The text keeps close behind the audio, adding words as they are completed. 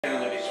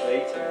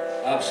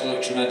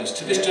Absolutely tremendous.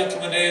 To this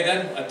gentleman here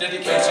then, a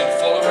dedicated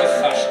follower of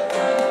fashion.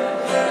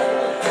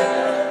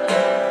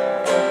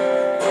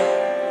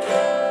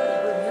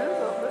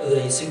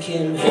 Basic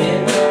in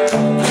here,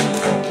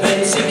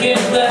 basic in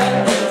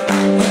there,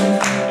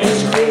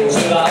 it's close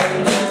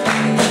around,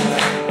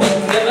 but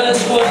never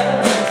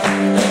square.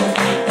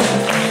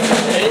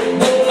 It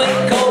will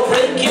make or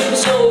break you,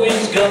 so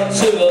he's got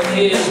to look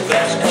his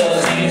best,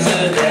 cause he's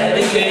a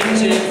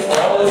dedicated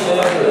follower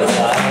of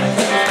mine.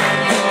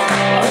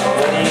 And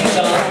when he's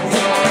on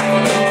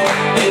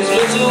his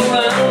little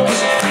rounds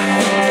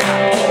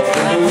of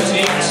the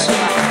boutiques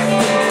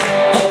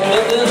of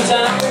London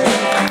town,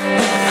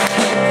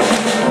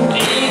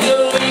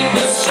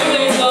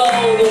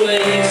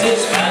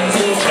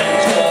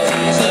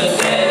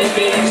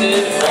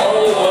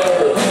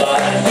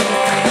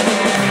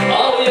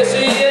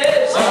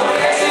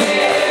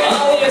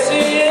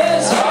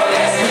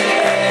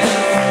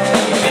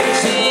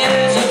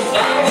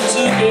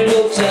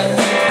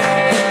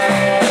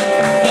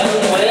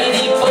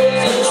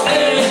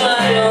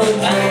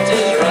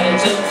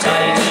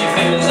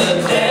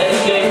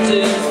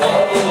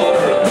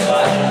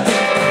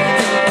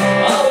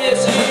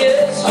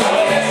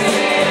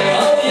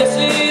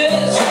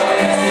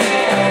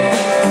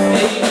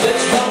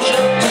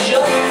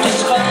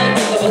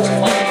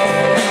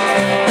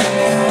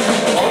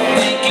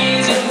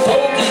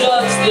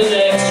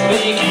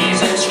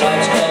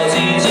 cause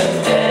he's a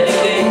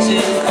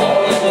dedicated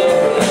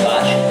follower of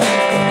fashion.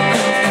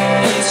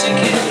 He's a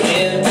kid.